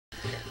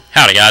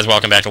Howdy guys,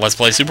 welcome back to Let's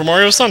Play Super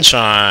Mario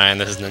Sunshine.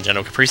 This is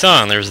Nintendo Capri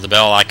Sun. There's the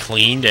bell I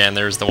cleaned, and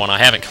there's the one I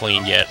haven't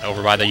cleaned yet,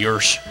 over by the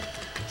Yersh.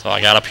 So I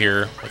got up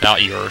here without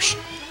Yersh,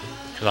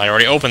 because I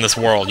already opened this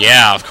world.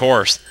 Yeah, of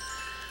course.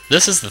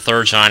 This is the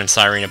third shine in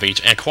Sirena Beach,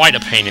 and quite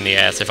a pain in the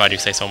ass, if I do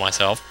say so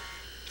myself.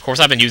 Of course,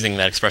 I've been using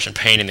that expression,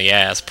 pain in the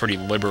ass, pretty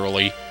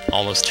liberally,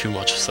 almost too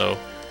much so.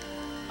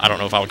 I don't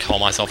know if I would call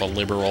myself a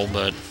liberal,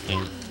 but...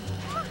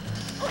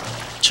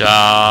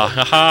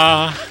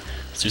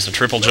 Let's do some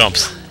triple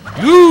jumps.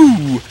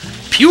 Woo!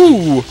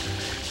 Pew!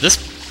 This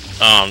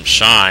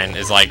shine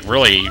is like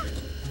really...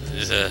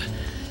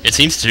 it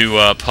seems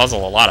to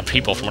puzzle a lot of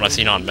people from what I've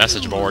seen on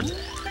message boards.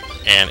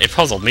 And it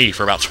puzzled me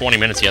for about 20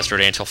 minutes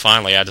yesterday until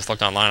finally I just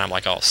looked online. I'm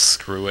like, oh,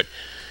 screw it.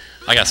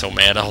 I got so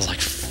mad. I was like,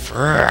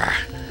 Frrr.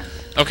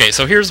 Okay,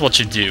 so here's what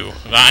you do.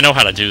 I know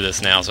how to do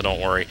this now, so don't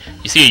worry.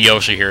 You see a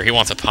Yoshi here. He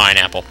wants a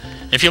pineapple.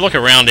 If you look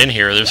around in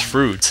here, there's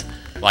fruits,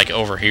 like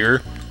over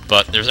here.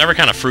 But there's every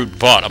kind of fruit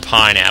but a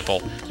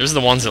pineapple. There's the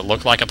ones that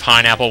look like a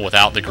pineapple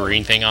without the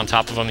green thing on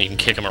top of them. You can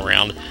kick them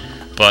around.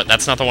 But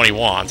that's not the one he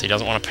wants. He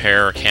doesn't want a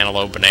pear or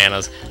cantaloupe,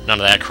 bananas, none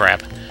of that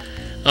crap.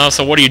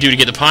 So what do you do to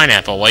get the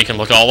pineapple? Well, you can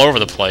look all over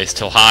the place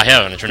till high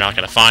heaven if you're not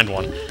going to find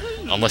one.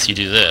 Unless you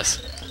do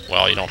this.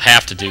 Well, you don't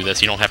have to do this.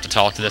 You don't have to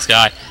talk to this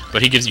guy.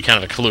 But he gives you kind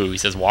of a clue. He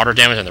says water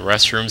damage in the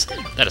restrooms.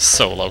 That is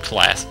so low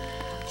class.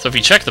 So if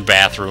you check the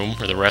bathroom,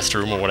 or the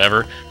restroom, or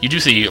whatever, you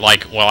do see,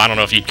 like, well, I don't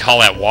know if you'd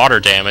call that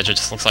water damage. It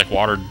just looks like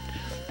water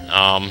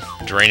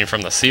draining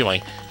from the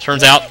ceiling.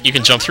 Turns out you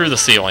can jump through the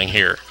ceiling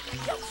here.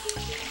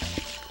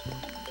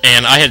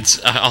 And I had,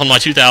 on my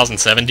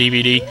 2007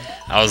 DVD,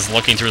 I was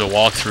looking through the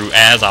walkthrough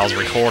as I was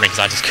recording because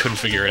I just couldn't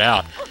figure it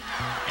out.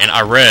 And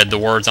I read the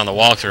words on the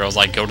walkthrough. I was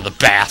like, go to the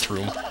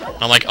bathroom.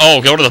 And I'm like,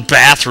 oh, go to the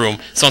bathroom.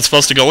 So I'm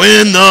supposed to go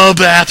in the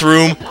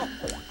bathroom.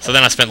 So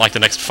then I spent like the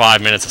next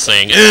 5 minutes of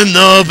saying, in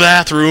the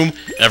bathroom,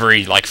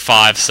 every like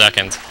 5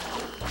 seconds.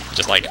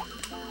 Just like,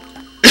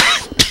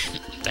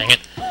 dang it.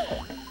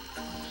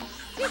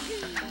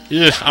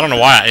 Ugh, I don't know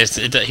why.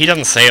 He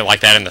doesn't say it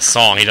like that in the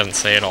song. He doesn't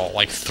say it all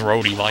like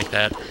throaty like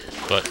that.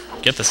 But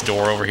get this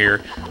door over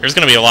here. There's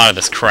going to be a lot of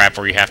this crap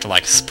where you have to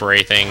like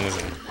spray things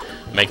and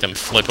make them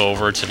flip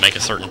over to make a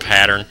certain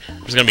pattern.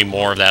 There's going to be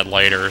more of that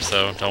later,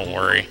 so don't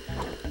worry.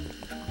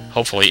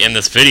 Hopefully in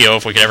this video,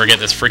 if we could ever get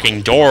this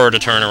freaking door to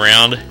turn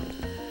around.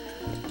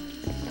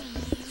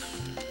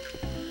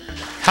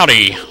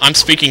 Howdy, I'm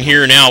speaking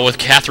here now with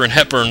Katharine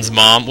Hepburn's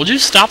mom. Would you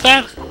stop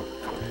that?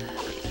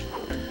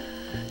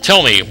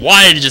 Tell me,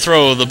 why did you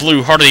throw the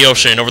blue heart of the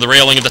ocean over the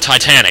railing of the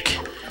Titanic?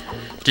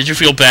 Did you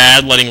feel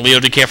bad letting Leo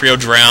DiCaprio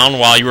drown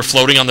while you were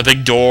floating on the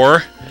big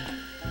door?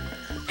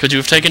 Could you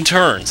have taken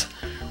turns?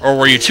 Or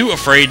were you too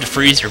afraid to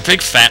freeze your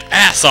big fat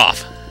ass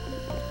off?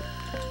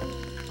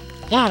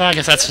 Well, I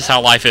guess that's just how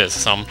life is.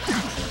 Some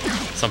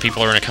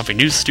people are in a comfy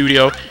news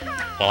studio,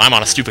 while I'm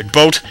on a stupid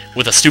boat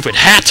with a stupid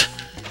hat.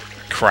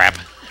 Crap.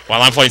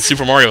 While I'm playing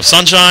Super Mario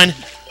Sunshine.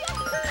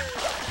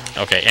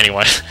 Okay,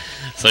 anyway.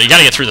 So you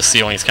gotta get through the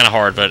ceiling. It's kind of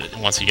hard, but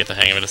once you get the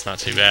hang of it, it's not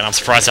too bad. I'm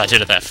surprised I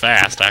did it that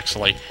fast,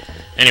 actually.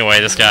 Anyway,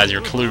 this guy's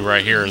your clue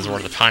right here is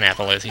where the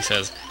pineapple is. He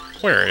says,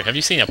 where? Have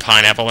you seen a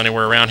pineapple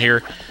anywhere around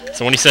here?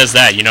 So when he says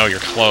that, you know you're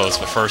close.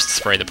 But first,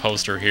 spray the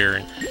poster here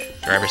and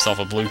grab yourself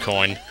a blue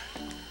coin.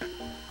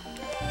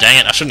 Dang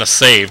it, I shouldn't have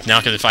saved. Now,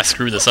 because if I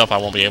screw this up, I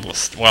won't be able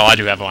to... Well, I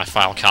do have my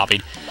file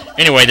copied.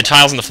 Anyway, the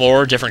tiles on the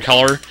floor, different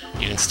color.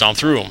 You can stomp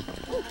through them.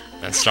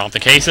 Then stomp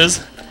the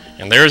cases.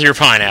 And there's your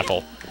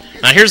pineapple.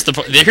 Now, here's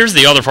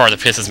the other part that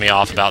pisses me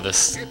off about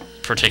this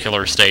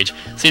particular stage.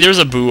 See, there's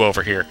a boo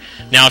over here.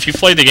 Now, if you've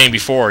played the game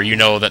before, you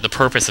know that the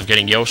purpose of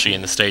getting Yoshi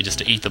in the stage is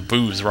to eat the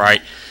boos,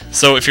 right?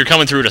 So if you're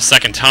coming through it a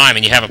second time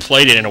and you haven't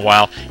played it in a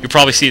while, you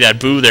probably see that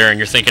boo there and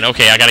you're thinking,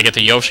 okay, I gotta get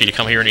the Yoshi to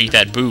come here and eat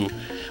that boo.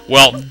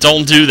 Well,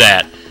 don't do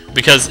that.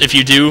 Because if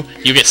you do,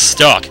 you get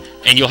stuck,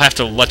 and you'll have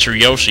to let your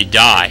Yoshi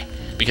die,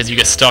 because you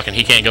get stuck and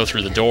he can't go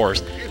through the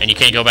doors, and you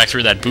can't go back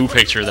through that boo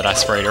picture that I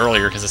sprayed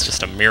earlier, because it's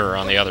just a mirror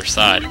on the other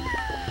side.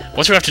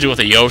 What you have to do with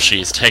the Yoshi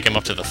is take him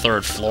up to the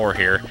 3rd floor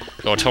here,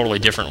 go a totally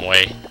different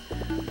way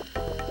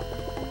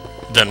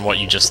than what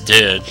you just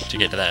did to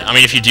get to that. I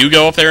mean, if you do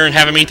go up there and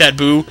have him eat that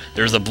boo,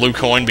 there's a blue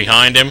coin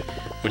behind him,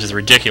 which is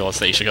ridiculous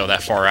that you should go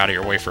that far out of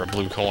your way for a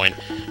blue coin.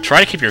 Try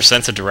to keep your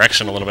sense of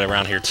direction a little bit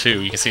around here,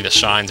 too. You can see the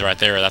shines right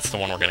there. That's the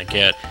one we're going to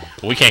get.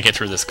 But we can't get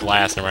through this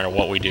glass no matter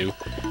what we do.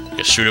 You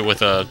can shoot it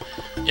with a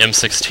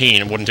M16.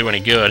 It wouldn't do any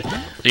good. So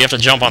you have to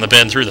jump on the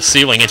bed and through the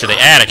ceiling into the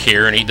attic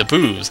here and eat the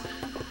boos.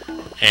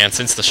 And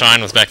since the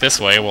shine was back this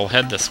way, we'll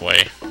head this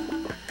way.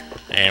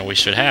 And we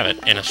should have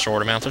it in a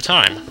short amount of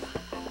time.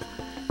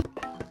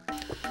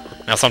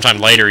 Now, sometime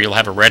later, you'll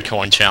have a red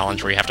coin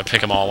challenge where you have to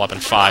pick them all up in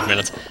 5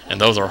 minutes,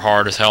 and those are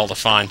hard as hell to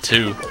find,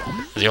 too.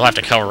 Because you'll have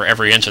to cover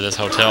every inch of this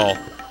hotel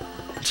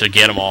to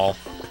get them all.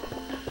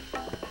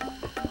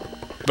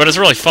 But it's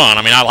really fun.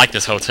 I mean, I like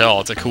this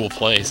hotel. It's a cool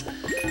place.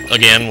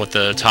 Again, with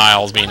the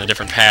tiles being in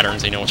different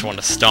patterns, you know which one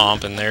to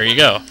stomp, and there you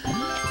go.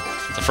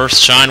 The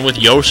first shine with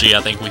Yoshi,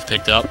 I think we've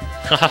picked up.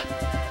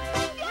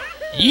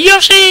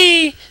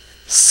 Yoshi!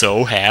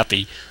 So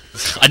happy.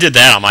 I did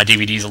that on my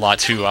DVDs a lot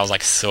too. I was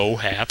like so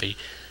happy.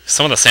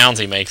 Some of the sounds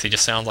he makes, he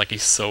just sounds like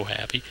he's so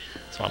happy.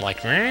 So I'm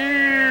like,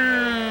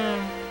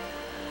 meow.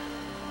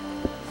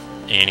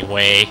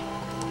 Anyway,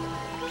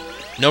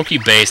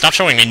 Noki Bay. Stop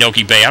showing me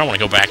Noki Bay. I don't want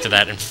to go back to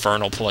that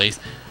infernal place.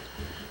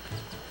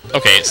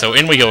 Okay, so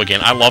in we go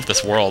again. I love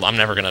this world. I'm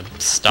never gonna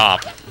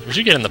stop. Would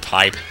you get in the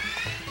pipe?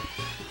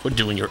 Quit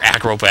doing your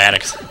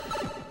acrobatics.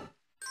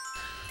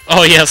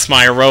 Oh yes,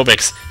 my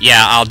aerobics.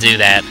 Yeah, I'll do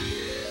that.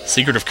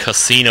 Secret of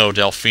Casino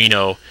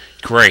Delfino.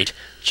 Great.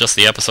 Just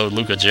the episode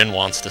Luca Jin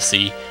wants to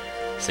see.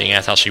 Seeing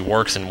as how she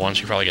works in one,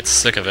 she probably gets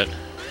sick of it.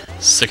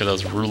 Sick of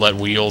those roulette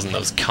wheels and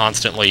those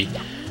constantly,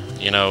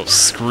 you know,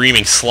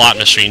 screaming slot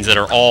machines that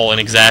are all in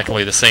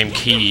exactly the same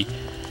key.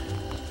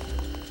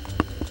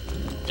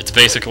 It's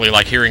basically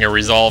like hearing a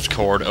resolved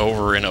chord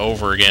over and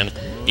over again.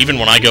 Even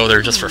when I go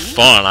there just for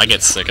fun, I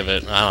get sick of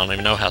it. I don't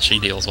even know how she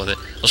deals with it.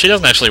 Well, she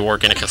doesn't actually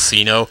work in a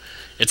casino.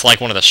 It's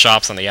like one of the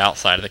shops on the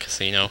outside of the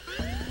casino.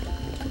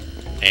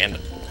 And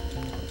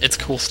it's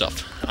cool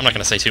stuff. I'm not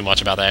going to say too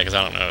much about that because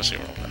I don't know. Should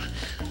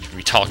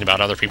be talking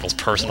about other people's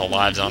personal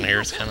lives on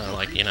here. It's kind of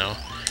like, you know,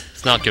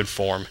 it's not good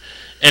form.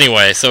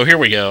 Anyway, so here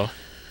we go.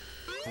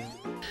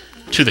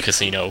 To the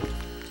casino.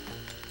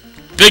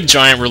 Big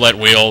giant roulette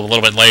wheel. A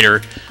little bit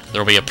later,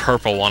 there'll be a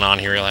purple one on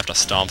here you'll have to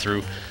stomp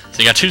through. So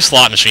you got 2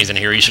 slot machines in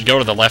here. You should go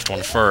to the left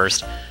one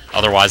first.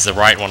 Otherwise, the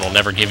right one will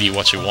never give you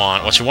what you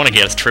want. What you want to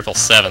get is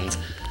 777s.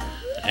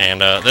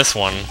 And this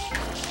one,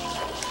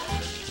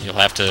 you'll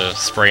have to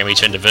spray them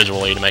each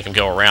individually to make them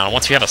go around.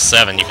 Once you have a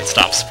 7, you can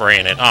stop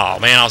spraying it. Oh,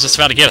 man, I was just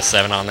about to get a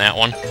 7 on that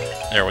one.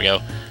 There we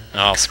go.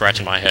 Oh,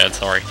 scratching my head,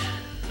 sorry.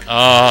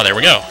 Oh, there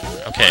we go.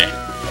 Okay.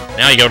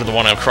 Now you go to the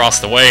one across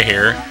the way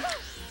here.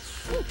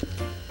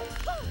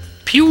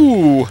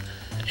 Pew!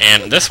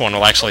 And this one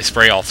will actually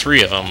spray all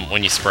 3 of them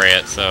when you spray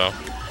it, so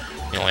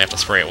you only have to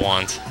spray it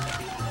once.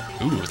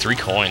 Ooh, 3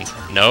 coins.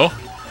 No?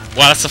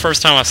 Wow, that's the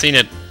first time I've seen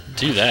it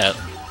do that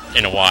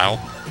in a while.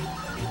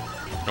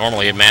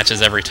 Normally it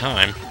matches every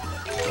time.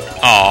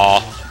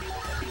 Aw.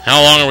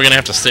 How long are we gonna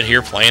have to sit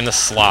here playing the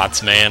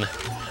slots, man?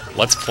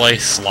 Let's play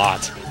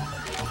slots.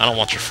 I don't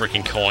want your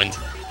freaking coins.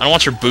 I don't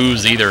want your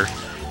booze either.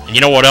 And you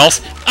know what else?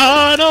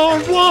 I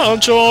don't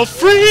want your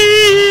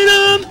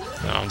freedom!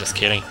 No, I'm just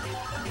kidding.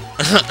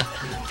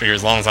 Figure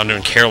as long as I'm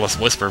doing Careless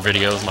Whisper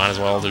videos, might as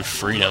well do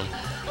freedom.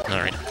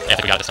 Alright, I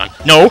think we got it this time.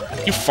 No!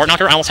 You fart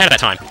knocker! I almost had it that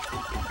time!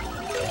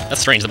 That's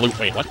strange, the blue...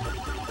 Wait, what?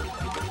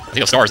 I see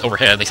those stars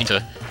overhead, they seem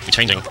to be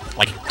changing,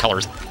 like,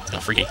 colors. It's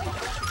kinda freaky.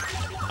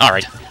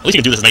 Alright, at least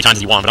you can do this as many times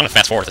as you want, but I'm gonna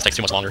fast forward, this takes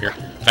too much longer here.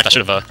 In fact, I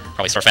should have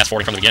probably started fast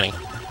forwarding from the beginning.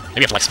 Maybe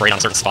you have to, like, spray it on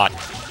a certain spot.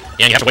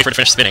 Yeah, you have to wait for it to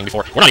finish spinning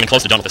before... We're not even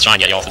close to done with this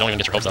shine yet, y'all, so don't even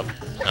get your hopes up.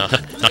 Not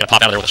gonna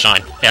pop out of there with a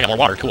shine. Hey, I got more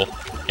water, cool.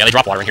 Yeah, they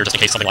drop water in here just in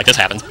case something like this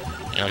happens.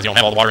 You know, because you don't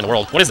have all the water in the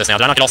world. What is this now?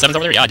 Did I not get all 7s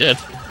over there? Yeah, I did.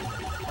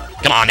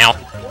 Come on, now.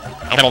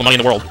 I don't have all the money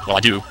in the world. Well, I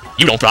do.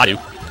 You don't, but I do.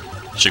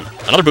 Shoot.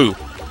 Another boo.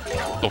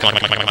 Oh, come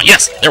on.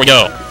 Yes! There we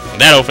go!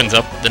 That opens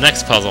up the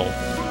next puzzle.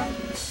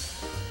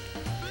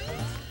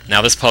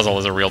 Now, this puzzle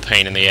is a real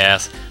pain in the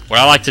ass. What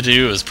I like to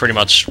do is pretty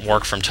much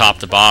work from top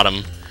to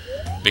bottom,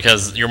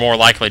 because you're more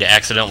likely to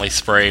accidentally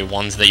spray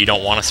ones that you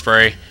don't want to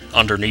spray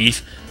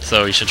underneath,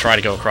 so you should try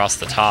to go across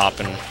the top,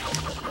 and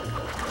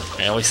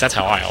yeah, at least that's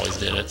how I always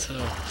did it, so...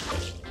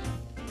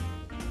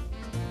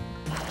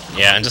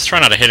 Yeah, and just try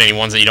not to hit any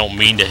ones that you don't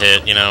mean to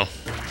hit, you know.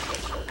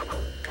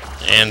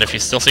 And if you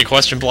still see a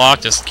question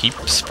block, just keep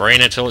spraying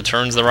it till it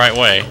turns the right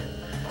way.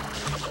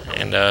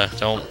 And,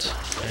 don't...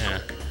 Yeah.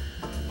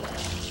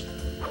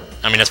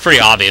 I mean, it's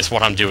pretty obvious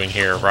what I'm doing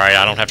here, right?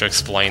 I don't have to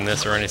explain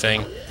this or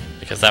anything,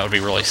 because that would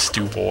be really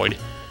stupid.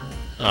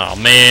 Oh,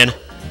 man.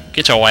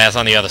 Get your ass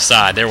on the other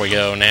side. There we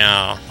go.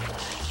 Now,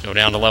 go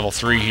down to level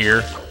 3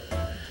 here.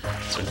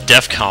 So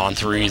DEFCON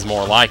 3 is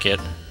more like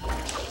it.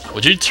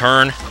 Would you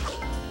turn?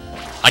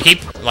 I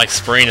keep, like,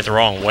 spraying it the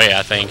wrong way,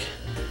 I think.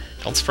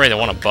 Don't spray the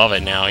one above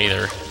it now,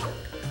 either.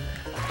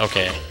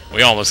 Okay,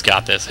 we almost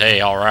got this.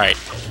 Hey, alright.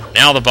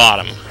 Now the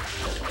bottom.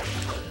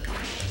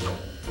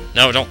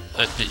 No, don't...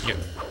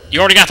 you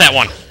already got that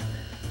one!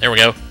 There we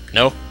go.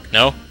 No.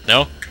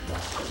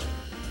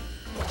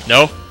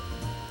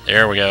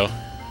 There we go.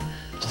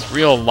 Just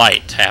real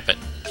light tap it.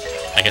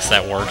 I guess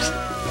that works.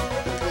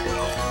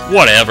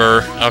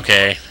 Whatever.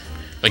 Okay.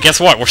 But guess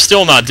what? We're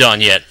still not done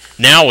yet.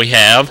 Now we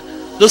have...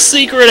 the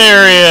secret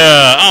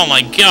area! Oh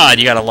my god,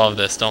 you gotta love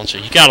this, don't you?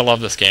 You gotta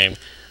love this game.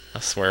 I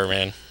swear,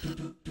 man.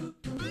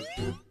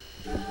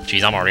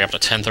 Jeez, I'm already up to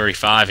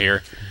 10:35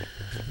 here.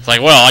 It's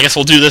like, well, I guess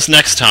we'll do this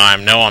next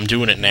time. No, I'm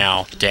doing it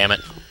now. Damn it.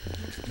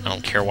 I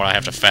don't care what I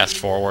have to fast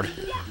forward.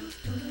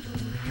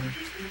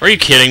 Are you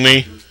kidding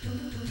me?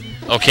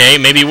 Okay,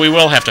 maybe we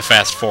will have to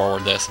fast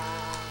forward this.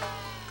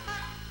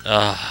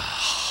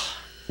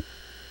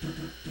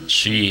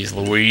 Jeez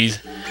Louise.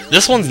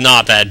 This one's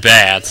not that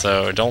bad,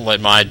 so don't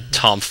let my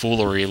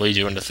tomfoolery lead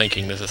you into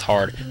thinking this is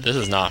hard. This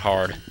is not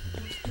hard.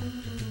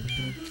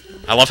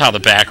 I love how the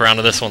background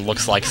of this one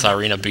looks like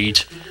Sirena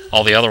Beach.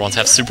 All the other ones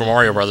have Super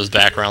Mario Brothers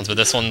backgrounds, but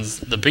this one's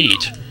the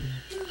beach.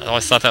 I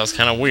always thought that was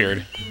kind of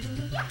weird.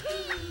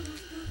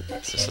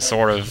 It's just a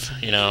sort of,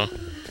 you know,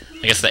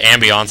 I guess the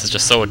ambiance is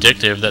just so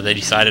addictive that they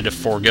decided to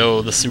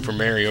forego the Super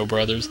Mario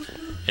Brothers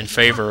in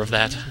favor of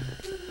that.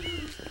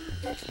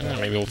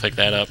 Maybe we'll pick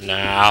that up.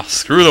 Nah,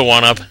 screw the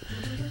 1-up.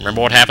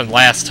 Remember what happened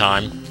last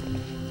time?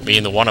 Me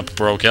and the 1-up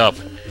broke up.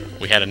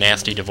 We had a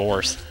nasty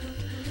divorce.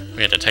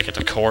 We had to take it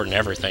to court and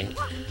everything.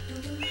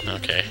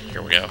 Okay,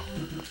 here we go.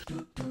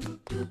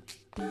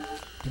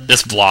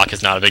 This block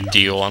is not a big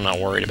deal. I'm not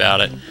worried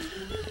about it.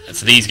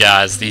 It's these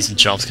guys. These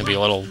jumps can be a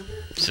little...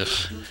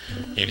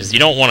 because you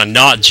don't want to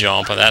not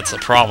jump, but that's a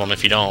problem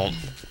if you don't.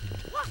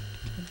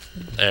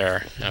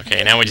 There.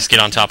 Okay, now we just get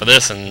on top of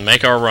this and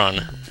make our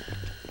run.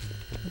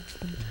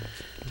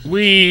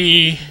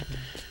 Whee!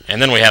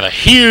 And then we have a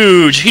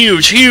huge,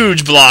 huge,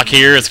 huge block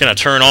here. It's going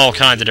to turn all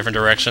kinds of different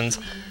directions.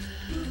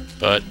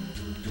 But,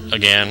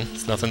 again,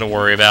 it's nothing to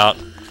worry about.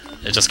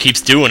 It just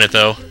keeps doing it,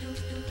 though.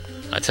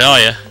 I tell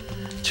ya.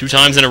 2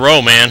 times in a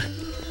row, man.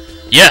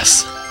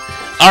 Yes!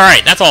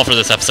 Alright, that's all for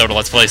this episode of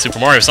Let's Play Super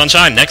Mario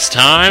Sunshine. Next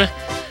time,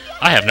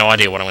 I have no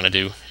idea what I'm going to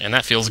do. And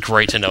that feels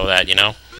great to know that, you know?